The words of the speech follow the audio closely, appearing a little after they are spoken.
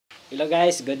Hello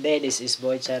guys, good day. This is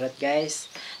Boy Charot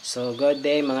guys. So good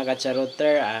day mga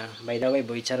kacharoter. By the way,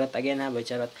 Boy Charot again ha, Boy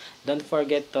Charot. Don't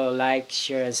forget to like,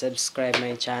 share, and subscribe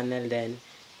my channel.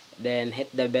 Then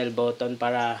hit the bell button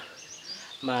para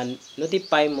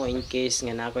ma-notify mo in case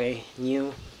nga na ako'y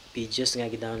new videos nga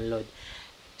gi-download.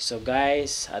 So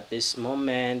guys, at this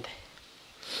moment,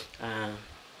 uh,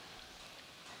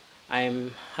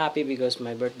 I'm happy because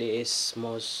my birthday is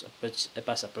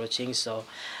fast approaching. So,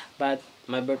 but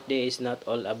my birthday is not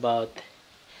all about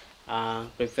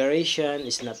preparation.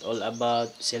 It's not all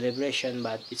about celebration,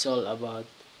 but it's all about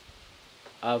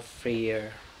a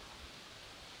prayer.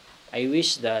 I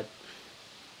wish that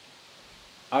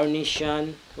our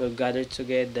nation will gather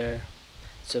together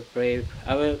to pray.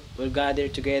 I will gather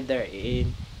together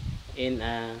in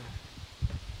a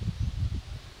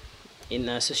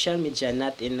social media,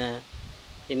 not in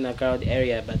a crowd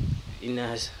area, but in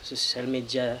a social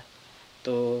media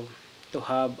to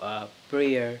have a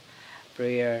prayer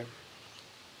prayer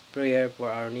for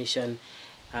our nation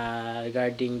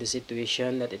regarding the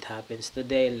situation that it happens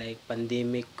today, like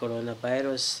pandemic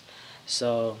coronavirus.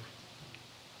 So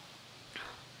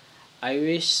I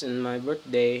wish on my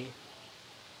birthday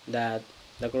that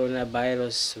the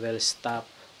coronavirus will stop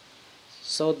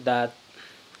so that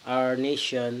our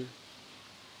nation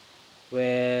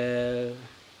will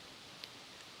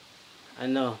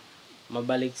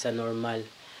mabalik sa normal.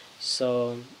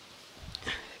 So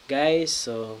guys,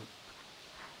 so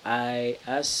I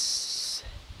ask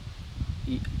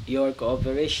your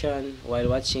cooperation while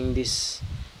watching this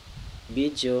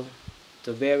video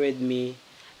to bear with me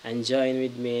and join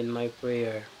with me in my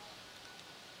prayer.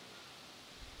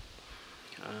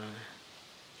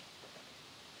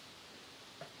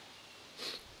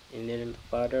 In the name of the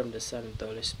Father, of the Son, and the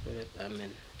Holy Spirit.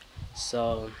 Amen.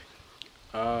 So,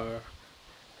 our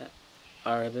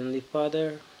Heavenly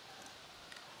Father,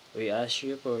 we ask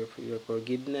you for your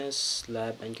forgiveness,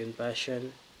 love, and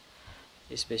compassion,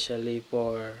 especially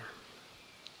for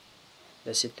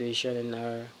the situation in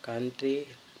our country,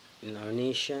 in our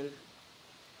nation,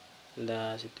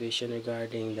 the situation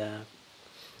regarding the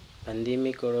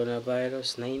pandemic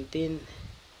coronavirus 19.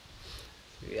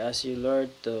 We ask you,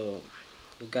 Lord, to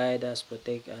guide us,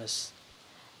 protect us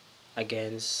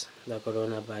against the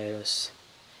coronavirus,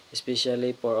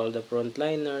 especially for all the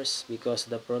frontliners, because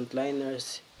the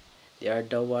frontliners, they are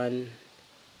the one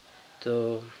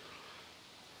to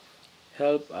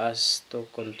help us to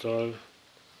control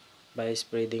by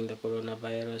spreading the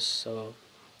coronavirus. So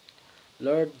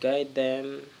Lord, guide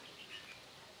them,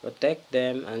 protect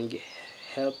them, and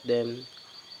help them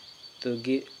to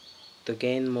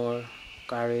gain more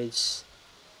courage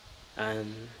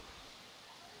and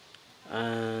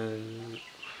and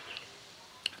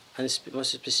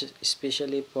most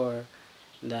especially for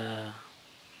the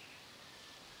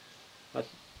what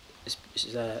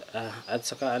at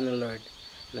saka Lord,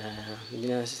 na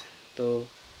to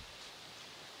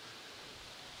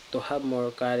have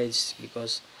more courage,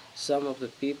 because some of the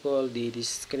people, they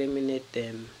discriminate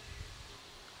them.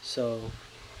 So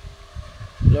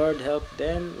Lord, help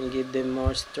them and give them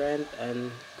more strength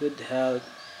and good health,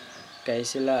 kay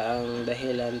sila ang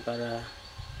dahilan para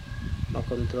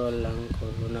makontrol ang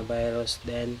coronavirus.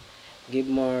 Then give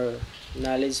more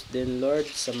knowledge din, Lord,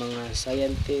 sa mga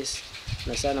scientists,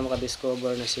 na sana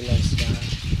makadiscover na sila sa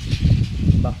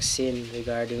vaccine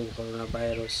regarding the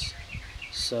coronavirus.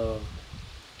 So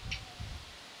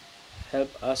help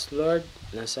us, Lord,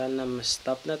 na sana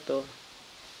ma-stop na to,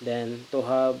 then to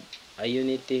have a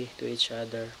unity to each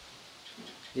other.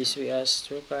 This we ask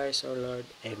through Christ our Lord.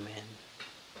 Amen.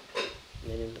 In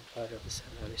the name of the Father, of the Son,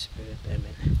 and the Holy Spirit.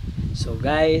 Amen. So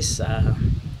guys,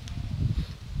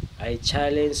 I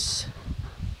challenge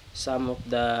some of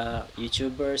the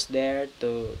YouTubers there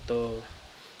to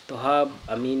have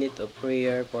a minute of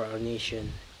prayer for our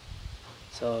nation.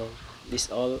 So this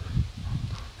all.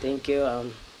 Thank you.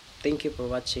 Thank you for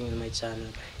watching my channel,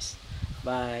 guys.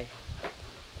 Bye.